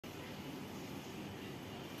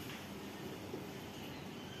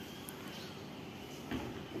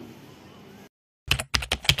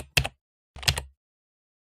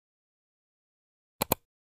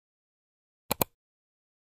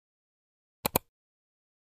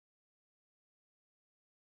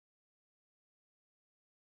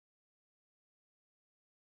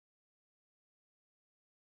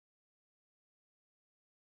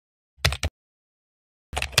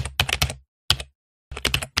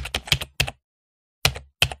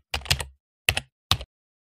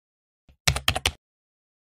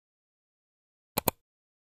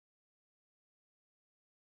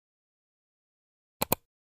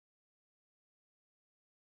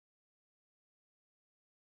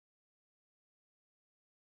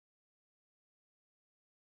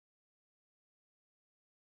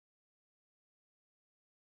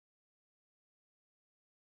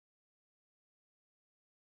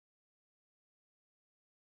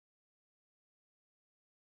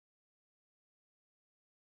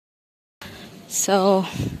So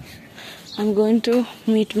I'm going to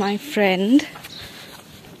meet my friend.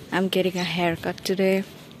 I'm getting a haircut today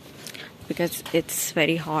because it's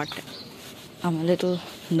very hot. I'm a little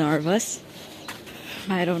nervous.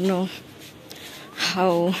 I don't know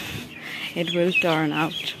how it will turn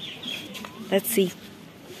out. Let's see.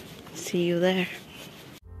 See you there.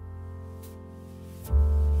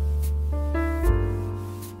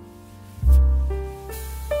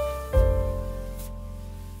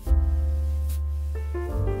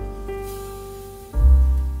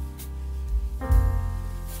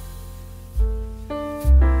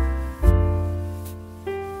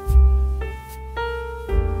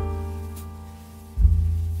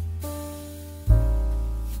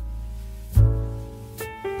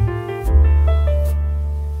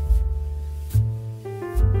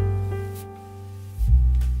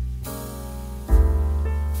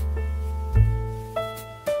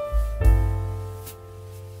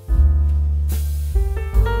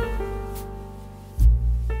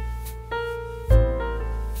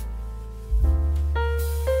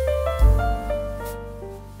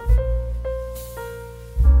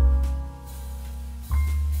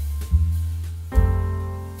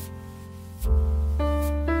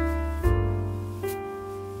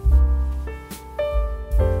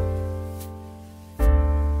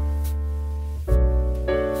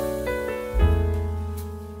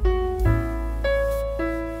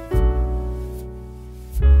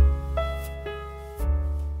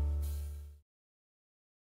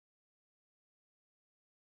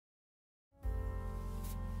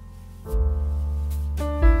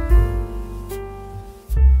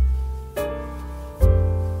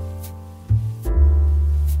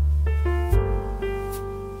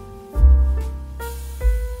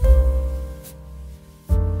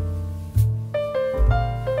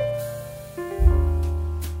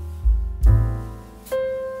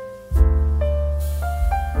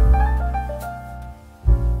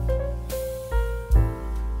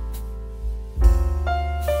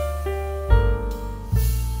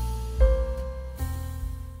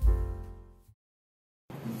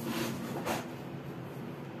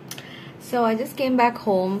 So I just came back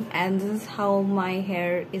home and this is how my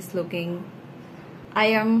hair is looking. I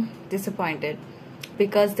am disappointed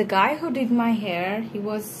because the guy who did my hair, he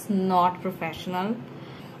was not professional.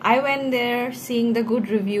 I went there seeing the good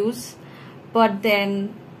reviews, but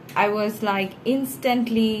then I was like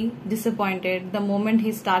instantly disappointed the moment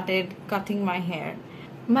he started cutting my hair.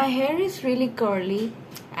 My hair is really curly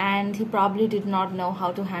and he probably did not know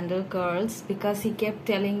how to handle curls because he kept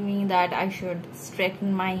telling me that I should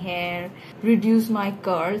straighten my hair, reduce my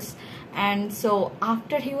curls. And so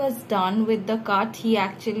after he was done with the cut, he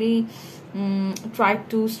actually tried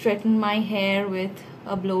to straighten my hair with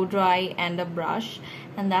a blow dry and a brush,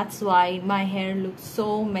 and that's why my hair looks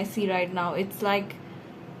so messy right now. It's like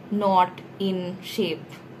not in shape.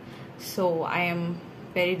 So I am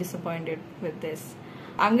very disappointed with this.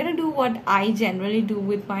 I'm gonna do what I generally do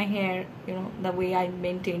with my hair, you know, the way I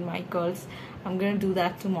maintain my curls. I'm gonna do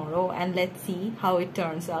that tomorrow and let's see how it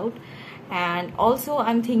turns out. And also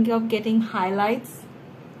I'm thinking of getting highlights.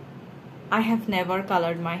 I have never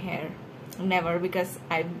colored my hair, never, because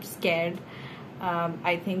I'm scared.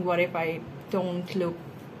 I think, what if I don't look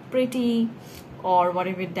pretty, or what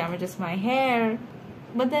if it damages my hair?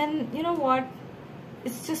 But then, you know what,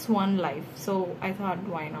 it's just one life, so I thought,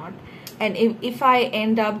 why not? And if I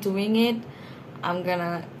end up doing it, I'm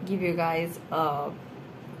gonna give you guys an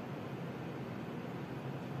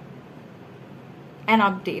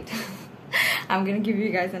update. I'm gonna give you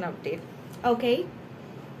guys an update. Okay.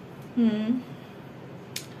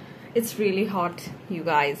 It's really hot, you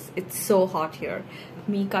guys. It's so hot here.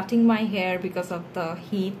 Me cutting my hair because of the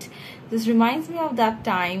heat. This reminds me of that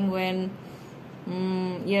time when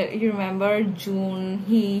yeah, you remember June,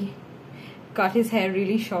 he cut his hair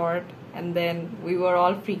really short, and then we were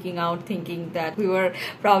all freaking out thinking that we were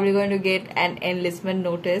probably going to get an enlistment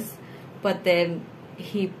notice, but then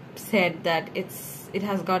he said that it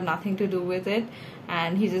has got nothing to do with it,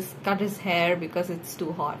 and he just cut his hair because it's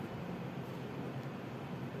too hot.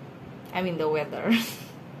 I mean, the weather.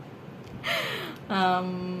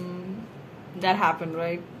 That happened,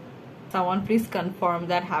 right? Someone please confirm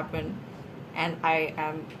that happened and I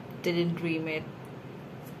didn't dream it.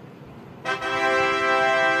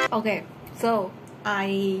 Okay, so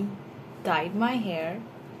I dyed my hair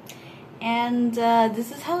and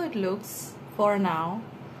this is how it looks for now.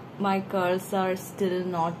 My curls are still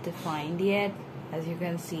not defined yet, as you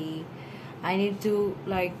can see. I need to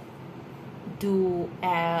like do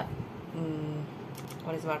a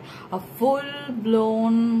a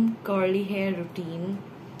full-blown curly hair routine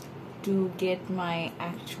to get my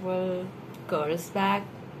actual curls back.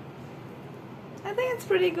 I think it's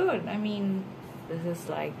pretty good. I mean, this is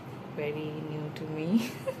like very new to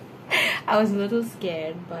me. I was a little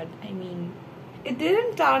scared, but I mean, it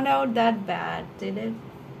didn't turn out that bad, did it?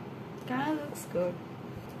 Kind of looks good.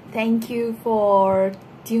 Thank you for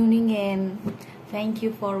tuning in. Thank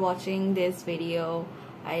you for watching this video.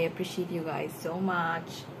 I appreciate you guys so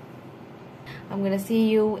much. I'm gonna see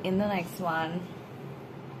you in the next one.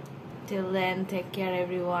 Till then, take care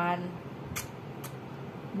everyone.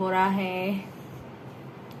 Bora hai.